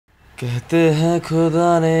कहते हैं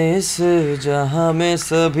खुदा ने इस जहां में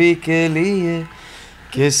सभी के लिए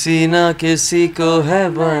किसी ना किसी को है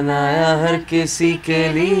बनाया, हर किसी के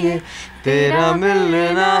लिए तेरा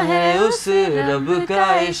मिलना है उस रब का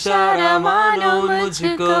इशारा, मानो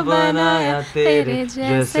मुझको बनाया तेरे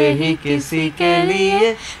जैसे ही किसी के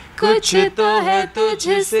लिए। कुछ तो है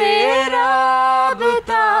तुझसे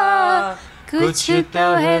राबता, कुछ तो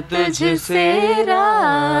है तुझसे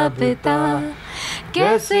राबता,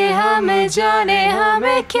 कैसे हमें जाने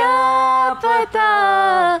हमें क्या पता,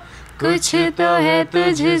 कुछ तो है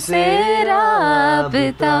तुझसे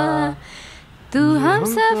राबता। तू हम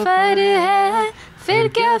सफर है फिर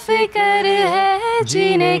क्या फिक्र है,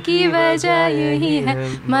 जीने की वजह यही है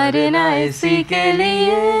मरना इसी के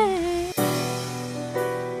लिए।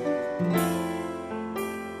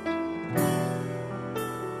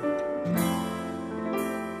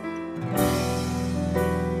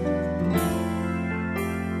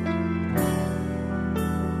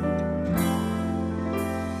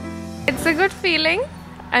 It's a good feeling.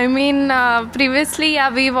 I mean, previously, yeah,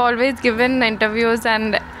 we've always given interviews,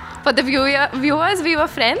 and for the viewers, we were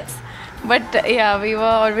friends. But yeah, we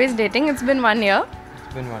were always dating. It's been 1 year.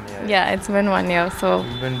 It's been 1 year. Yeah, it's been 1 year. So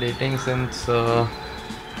we've been dating since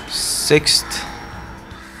 6th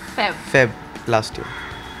Feb last year.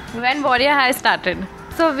 When Warrior High started.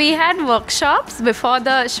 So we had workshops before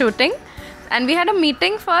the shooting. And we had a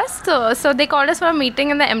meeting first, so they called us for a meeting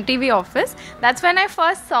in the MTV office. That's when I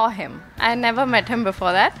first saw him. I never met him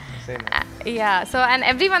before that. Yeah, so and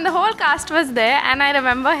everyone, the whole cast was there, and I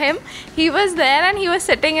remember him. He was there and he was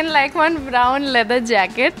sitting in like one brown leather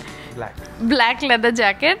jacket. Black leather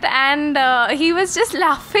jacket, and he was just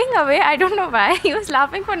laughing away. I don't know why. He was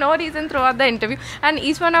laughing for no reason throughout the interview. And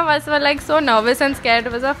each one of us were like so nervous and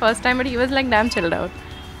scared. It was our first time, but he was like damn chilled out.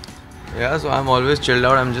 Yeah, so I'm always chilled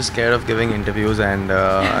out. I'm just scared of giving interviews, and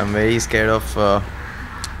I'm very scared of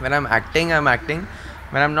when I'm acting.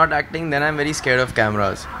 When I'm not acting, then I'm very scared of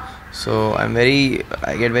cameras. So I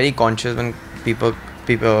get very conscious when people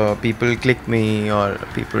click me or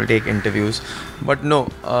people take interviews. But no,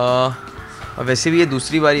 वैसे भी ये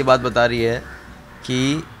दूसरी बार ये बात बता रही है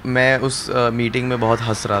कि मैं उस मीटिंग में बहुत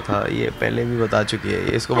हंस रहा था। ये पहले भी बता चुकी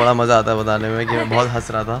है। इसको बड़ा मज़ा आता है बताने में कि मैं बहुत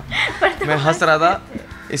हंस रहा था। मैं हंस रहा था,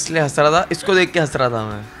 इसलिए हंस रहा था, इसको देख के हंस रहा था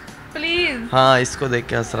मैं। प्लीज। हाँ, इसको देख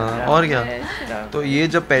के हंस रहा था और क्या। तो ये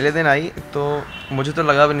जब पहले दिन आई तो मुझे तो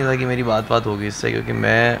लगा भी नहीं था कि मेरी बात होगी इससे, क्योंकि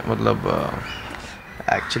मैं मतलब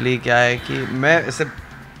एक्चुअली क्या है कि मैं ऐसे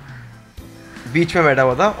बीच में बैठा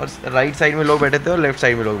हुआ था और राइट साइड में लोग बैठे थे और लेफ्ट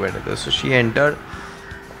साइड में लोग बैठे थे। सो शी एंटर्ड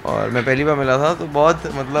और मैं पहली बार मिला था तो बहुत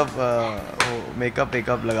मतलब मेकअप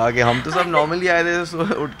लगा के, हम तो सब नॉर्मली आए थे,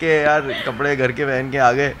 सो उठ के यार कपड़े घर के पहन के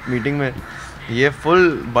आ गए मीटिंग में। ये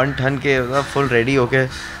फुल बन ठन के मतलब फुल रेडी होके,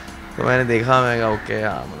 तो मैंने देखा, मैं कहा ओके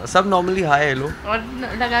हाँ, मतलब सब नॉर्मली हाय हेलो, और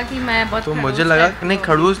लगा कि मैं बहुत, तो मुझे लगा नहीं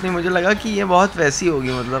खड़ूस नहीं, मुझे लगा कि ये बहुत वैसी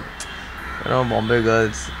होगी, मतलब बॉम्बे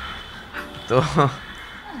गर्ल्स तो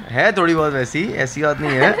है थोड़ी बहुत वैसी, ऐसी बात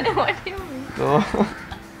नहीं है।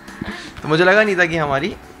 तो मुझे लगा नहीं था कि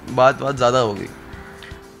हमारी बात ज़्यादा होगी।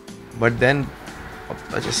 बट देन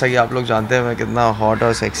जैसा कि आप लोग जानते हैं मैं कितना हॉट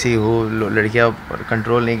और सेक्सी हूँ, लड़कियाँ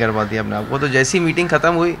कंट्रोल नहीं कर पाती अपने आप को। तो जैसी मीटिंग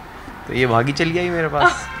ख़त्म हुई तो ये भागी चली आई मेरे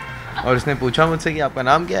पास और उसने पूछा मुझसे कि आपका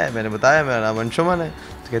नाम क्या है। मैंने बताया मेरा नाम अंशुमन है।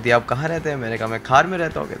 तो कहती है आप कहाँ रहते हैं? मैंने कहा मैं खार में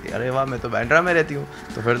रहता हूँ। कहती है अरे वाह, मैं तो बैंड्रा में रहती हूँ,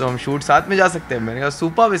 तो फिर तो हम शूट साथ में जा सकते हैं। मैंने कहा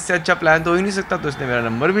सुपर, इससे अच्छा प्लान तो हो ही नहीं सकता। तो उसने मेरा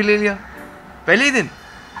नंबर भी ले लिया, पहले ही दिन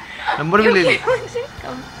नंबर भी ले लिया।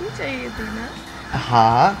 कंपनी चाहिए थी ना?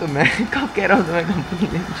 हाँ, तो मैं कब कह रहा हूँ तुम्हें कंपनी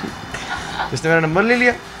लेनी चाहिए। उसने मेरा नंबर ले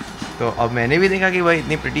लिया। तो अब मैंने भी देखा कि भाई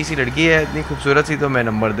इतनी प्रिटी सी लड़की है, इतनी खूबसूरत सी, तो मैं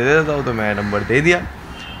नंबर दे देता हूँ। तो मैं नंबर दे दिया।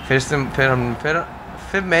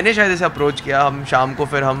 फिर मैंने शायद इसे अप्रोच किया। हम शाम को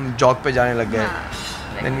फिर हम जॉग पे जाने लग गए।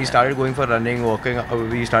 Then we started going for running, walking.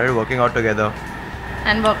 We started working out together.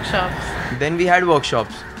 And workshops. Then we had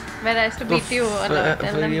workshops. Where I used to beat you a lot.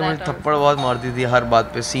 फिर ये मुझे थप्पड़ बहुत मारती थी हर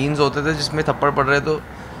बात पे। सीन्स होते थे जिसमें थप्पड़ पड़ रहे, तो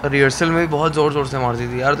रिहर्सल में भी बहुत ज़ोर से मारती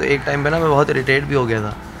थी यार। तो एक टाइम पे ना मैं बहुत इरिटेट भी हो गया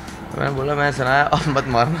था। तो मैंने बोला मैं सनाया अब मत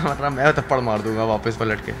मारना, वरना मैं थप्पड़ मार दूंगा वापस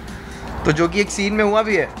पलट के। तो जो कि एक सीन में हुआ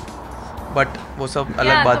भी है, बट वो सब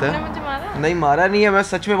अलग बात है। नहीं मारा नहीं है, मैं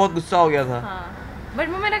सच में बहुत गुस्सा हो गया था। बट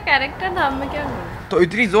वो मेरा कैरेक्टर था, मैं क्या करूं? तो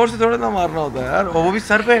इतनी जोर से थोड़ा ना मारना होता है यार, और वो भी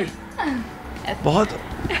सर पे बहुत।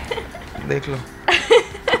 देख लो।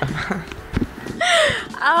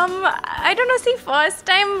 I don't know, see, first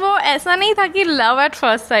time वो ऐसा नहीं था कि love at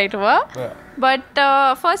first sight हुआ, but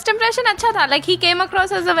first impression अच्छा था. Like he came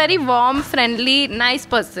across as a very warm, friendly, nice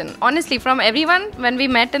person. Honestly, from everyone, when we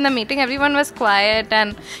met in the meeting, everyone was quiet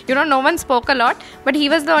and you know no one spoke a lot. But he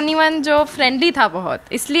was the only one जो friendly था बहुत.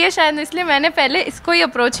 इसलिए मैंने पहले इसको ही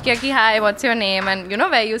approach किया कि hi, what's your name and you know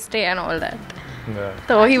where you stay and all that.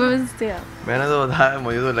 तो ही was मैंने तो बताया,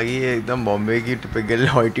 मुझे तो लगी है एकदम बॉम्बे की टिपिकल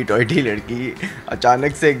होइटी टॉइटी लड़की,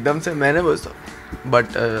 अचानक से एकदम से मैंने बस. बट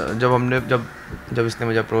जब इसने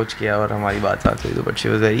मुझे अप्रोच किया और हमारी बात हुई तो but she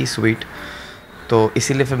was very sweet. तो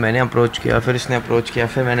इसीलिए फिर मैंने अप्रोच किया, फिर इसने अप्रोच किया,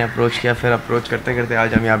 फिर मैंने अप्रोच किया, फिर अप्रोच करते करते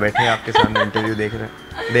आज हम यहाँ बैठे हैं आपके सामने इंटरव्यू दे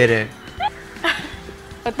रहे हैं.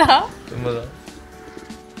 पता तुम बताओ.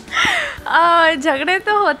 झगड़े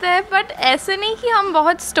तो होते हैं बट ऐसे नहीं कि हम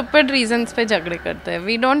बहुत स्टूपिड रीजंस पे झगड़े करते हैं.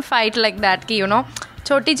 We don't fight like that कि यू नो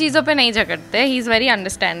छोटी चीज़ों पे नहीं झगड़ते. He is very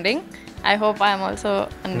understanding. I hope I am also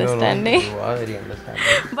understanding.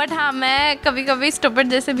 But हाँ, मैं कभी कभी स्टूपिड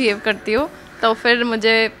जैसे बिहेव करती हूँ तो फिर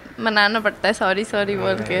मुझे मनाना पड़ता है सॉरी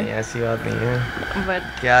बोल के. ऐसी बात नहीं है. बट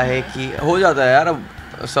क्या है कि हो जाता है यार. अब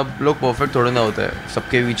सब लोग परफेक्ट थोड़े ना होते हैं.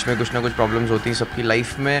 सबके बीच में कुछ ना कुछ प्रॉब्लम्स होती हैं. सबकी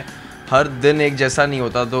लाइफ में हर दिन एक जैसा नहीं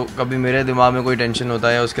होता. तो कभी मेरे दिमाग में कोई टेंशन होता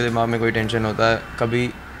है या उसके दिमाग में कोई टेंशन होता है. कभी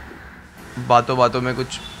बातों में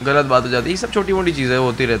कुछ गलत बात हो जाती है. ये सब छोटी मोटी चीज़ें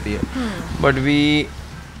होती रहती है. But we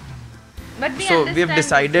have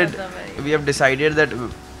decided that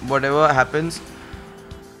whatever happens,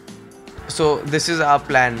 so this is our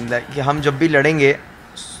plan, that कि हम जब भी लड़ेंगे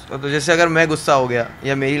तो जैसे अगर मैं गुस्सा हो गया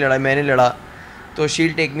या मैंने लड़ा तो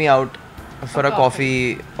she'll take me out for a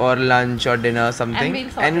coffee or lunch or dinner something,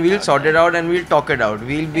 and we'll sort it out and we'll talk it out.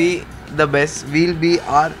 We'll be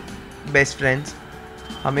our best friends.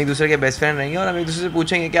 हम एक दूसरे के बेस्ट फ्रेंड रहेंगे और हम एक दूसरे से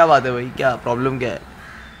पूछेंगे क्या बात है भाई, क्या प्रॉब्लम क्या है.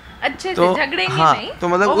 अच्छे से झगड़ेंगे नहीं. तो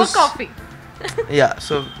मतलब उस coffee yeah,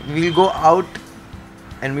 so we'll go out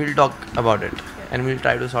and we'll talk about it and we'll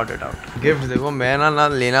try to sort it out. Gift देखो, मैं ना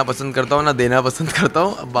लेना पसंद करता हूँ ना देना पसंद करता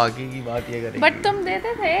हूँ. अब बाकी की बात ये करेंगे. बट तुम देते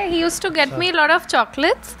थे. he used to get me a lot of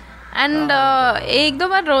chocolates and एक दो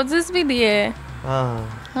बार रोजेस भी दिए.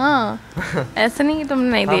 हाँ ऐसा नहीं कि तुम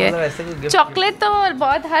नहीं दिए. चॉकलेट तो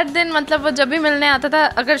बहुत हर दिन, मतलब वो जब भी मिलने आता था,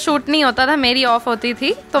 अगर शूट नहीं होता था, मेरी ऑफ होती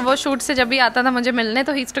थी, तो वो शूट से जब भी आता था मुझे मिलने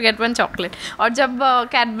तो ही टू गेट वन चॉकलेट. और जब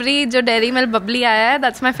कैडबरी जो डेयरी मिल्क बबली आया है,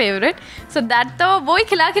 that's my favourite. So that तो वो ही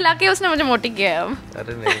खिला के उसने मुझे मोटी किया है अब.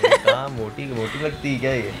 अरे नहीं, कहाँ मोटी लगती है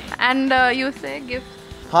क्या ये. एंड यू से गिफ्ट.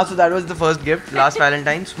 हाँ, so that was the first gift. Last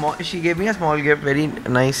Valentine, she gave me a small gift, very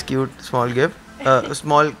nice, cute, small gift, a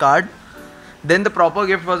small card. Then the proper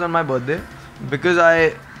gift was on my birthday, because I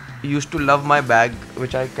used to love my bag,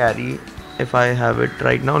 which I carry, if I have it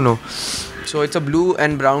right now, no. So it's a blue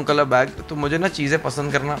and brown color bag. तो मुझे ना चीज़ें पसंद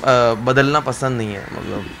करना, बदलना पसंद नहीं है.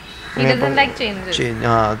 मतलब He doesn't like changes.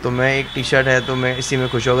 हाँ, तो मैं एक टी शर्ट है तो मैं इसी में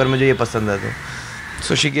खुश हूँ अगर मुझे ये पसंद है तो.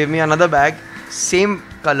 So she gave me another bag, same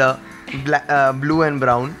color, blue and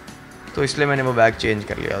brown. तो इसलिए मैंने वो बैग चेंज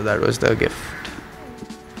कर लिया. That was the gift.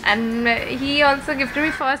 And he also gifted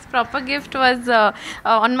me, first proper gift was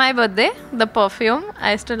on my birthday, the perfume.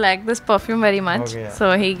 I used to like this perfume very much. Okay, yeah. So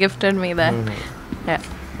he gifted me that. Yeah.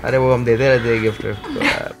 अरे वो हम देते रहते हैं gift.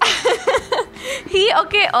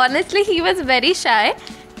 Okay, honestly, he was very shy.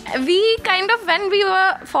 We kind of, when we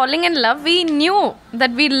were falling in love, we knew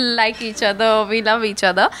that we like each other, we love each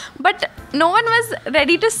other, but no one was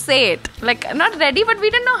ready to say it. Like, not ready, but we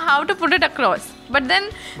didn't know how to put it across. But then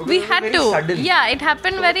because we had to. Sudden. Yeah, it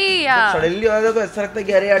happened so, very. Suddenly हो जाता तो ऐसा लगता है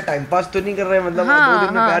कि अरे यार time pass तो नहीं कर रहे हैं, मतलब 2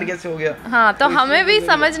 दिन में प्यार कैसे हो गया. हाँ, तो हमें भी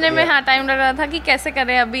समझने में टाइम लग रहा था कि कैसे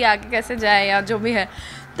करें, अभी आगे कैसे जाए या जो भी है.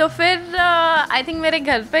 तो फिर आई थिंक मेरे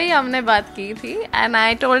घर पे ही हमने बात की थी. And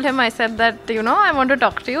I told him, I said that you know I want to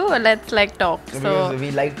talk to you, let's like talk. So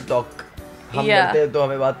we like to talk. हम करते हैं तो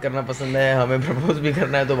हमें बात करना पसंद है, हमें प्रपोज भी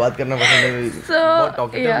करना है तो बात करना पसंद है. बहुत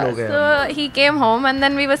टॉकेटिव लोग हैं. So he came home and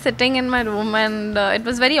then we were sitting in my room and it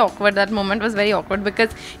was very awkward. That moment was very awkward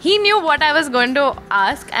because he knew what I was going to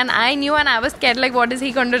ask and I knew, and I was scared like what is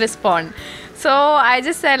he going to respond. So I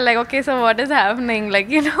just said like, okay, so what is happening? Like,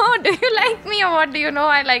 you know, do you like me or what? Do you know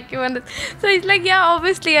I like you? And so he's like, yeah,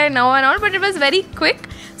 obviously I know and all, but it was very quick.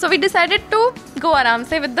 So we decided to go aram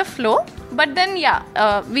se with the flow. But then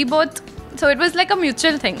we both. So it was like a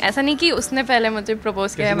mutual thing. ऐसा नहीं कि उसने पहले मुझे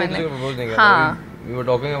propose किया है मैंने. हाँ. We were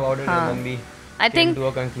talking about it and then we came to a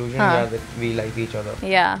conclusion that we like each other.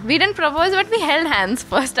 Yeah, we didn't propose, but we held hands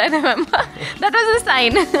first. I remember. That was a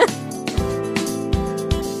sign.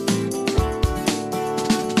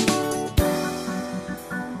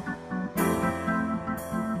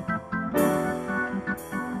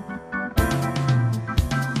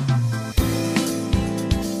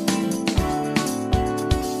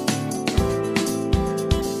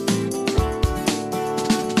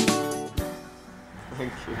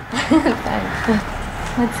 Thank you. Thanks.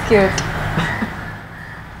 That's cute.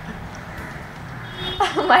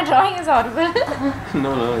 My drawing is horrible.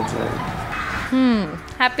 No, it's fine.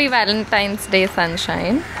 Happy Valentine's Day,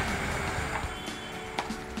 sunshine.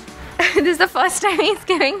 This is the first time he's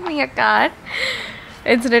giving me a card.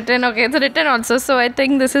 It's written also. So I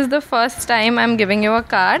think this is the first time I'm giving you a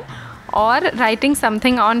card or writing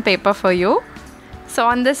something on paper for you. So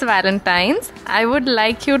on this Valentine's, I would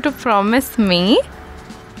like you to promise me,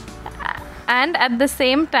 and at the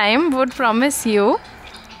same time would promise you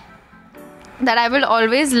that I will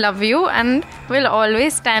always love you and will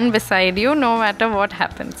always stand beside you no matter what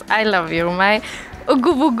happens. I love you, my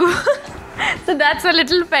Ugu Bugu. So that's a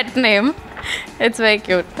little pet name. It's very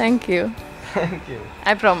cute. Thank you. Thank you.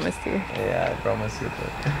 I promise you. Yeah, I promise you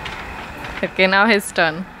too. Okay, now his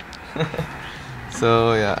turn.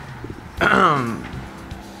 So yeah.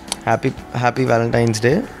 Happy Valentine's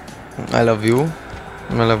Day. I love you.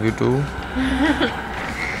 I love you too.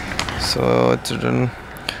 So it's written,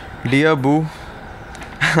 Dear Boo,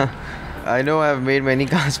 I know I've made many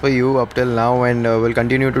cards for you up till now and will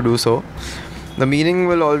continue to do so. The meaning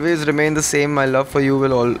will always remain the same. My love for you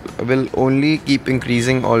will only keep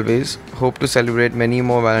increasing always. Hope to celebrate many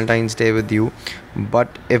more Valentine's Day with you, but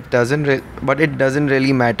it doesn't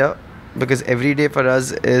really matter because every day for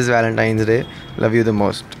us is Valentine's Day. Love you the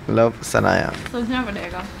most. Love, Sanaya. सोचना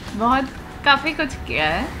पड़ेगा. बहुत काफी कुछ किया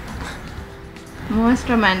है. Most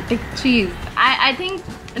romantic चीज. I think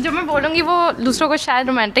जो मैं बोलूँगी वो दूसरों को शायद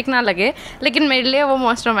रोमांटिक ना लगे, लेकिन मेरे लिए वो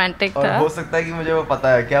मोस्ट रोमांटिक था. हो सकता है कि मुझे वो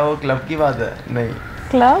पता है. क्या वो क्लब की बात है? नहीं.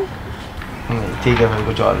 क्लब? नहीं, ठीक है, फिर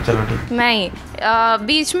कुछ और. चलो ठीक. नहीं,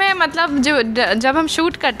 बीच में मतलब जब हम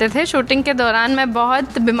शूट करते थे, शूटिंग के दौरान मैं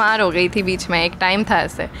बहुत बीमार हो गई थी. बीच में एक टाइम था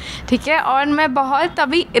ऐसे, ठीक है, और मैं बहुत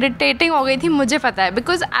तभी इरिटेटिंग हो गई थी. मुझे पता है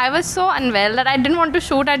because I was so unwell that I didn't want to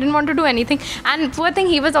shoot, I didn't want to do anything, and poor thing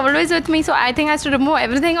he was always with me, so I think I had to remove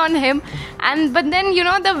everything on him. And but then you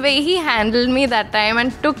know the way he handled me that time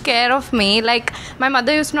and took care of me. Like my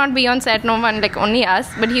mother use not be on set, no one, like only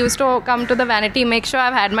us, but he use to come to the vanity, make sure I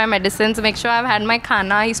have had my medicine, make sure I have had my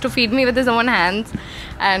खाना. ही use to feed me with his own hands.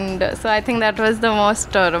 And so I think that was the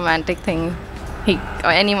most romantic thing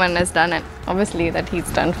anyone has done, and obviously that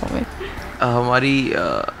he's done for me. हमारी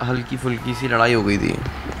हल्की फुल्की सी लड़ाई हो गई थी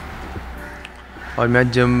और मैं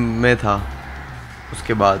जिम में था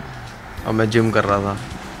उसके बाद, और मैं जिम कर रहा था,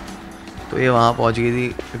 तो ये वहाँ पहुँच गई थी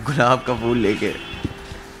गुलाब का फूल लेके,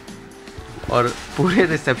 और पूरे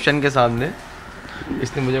रिसेप्शन के सामने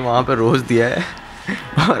इसने मुझे वहाँ पे रोज़ दिया है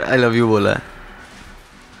और आई लव यू बोला है.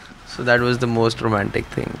 So that was the most romantic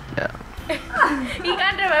thing. Yeah. He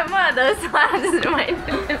can't remember others, so I just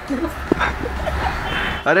reminded him.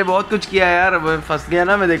 अरे बहुत कुछ किया है यार, फंस गया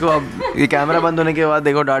ना मैं. देखो अब ये कैमरा बंद होने के बाद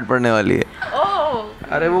देखो डांट पड़ने वाली है. Oh.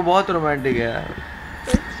 अरे वो बहुत रोमांटिक है यार.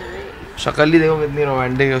 शक्ल ही देखो कितनी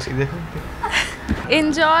रोमांटिक है उसकी. देखो.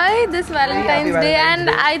 Enjoy this Valentine's Day, and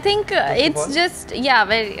I think it's just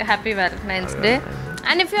very happy Valentine's Day.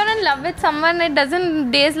 And if you're in love with someone,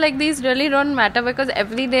 days like these really don't matter because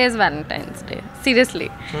every day is Valentine's Day. Seriously.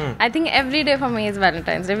 I think every day for me is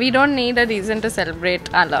Valentine's Day. We don't need a reason to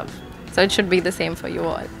celebrate our love. So it should be the same for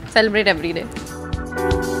you all. Celebrate every day.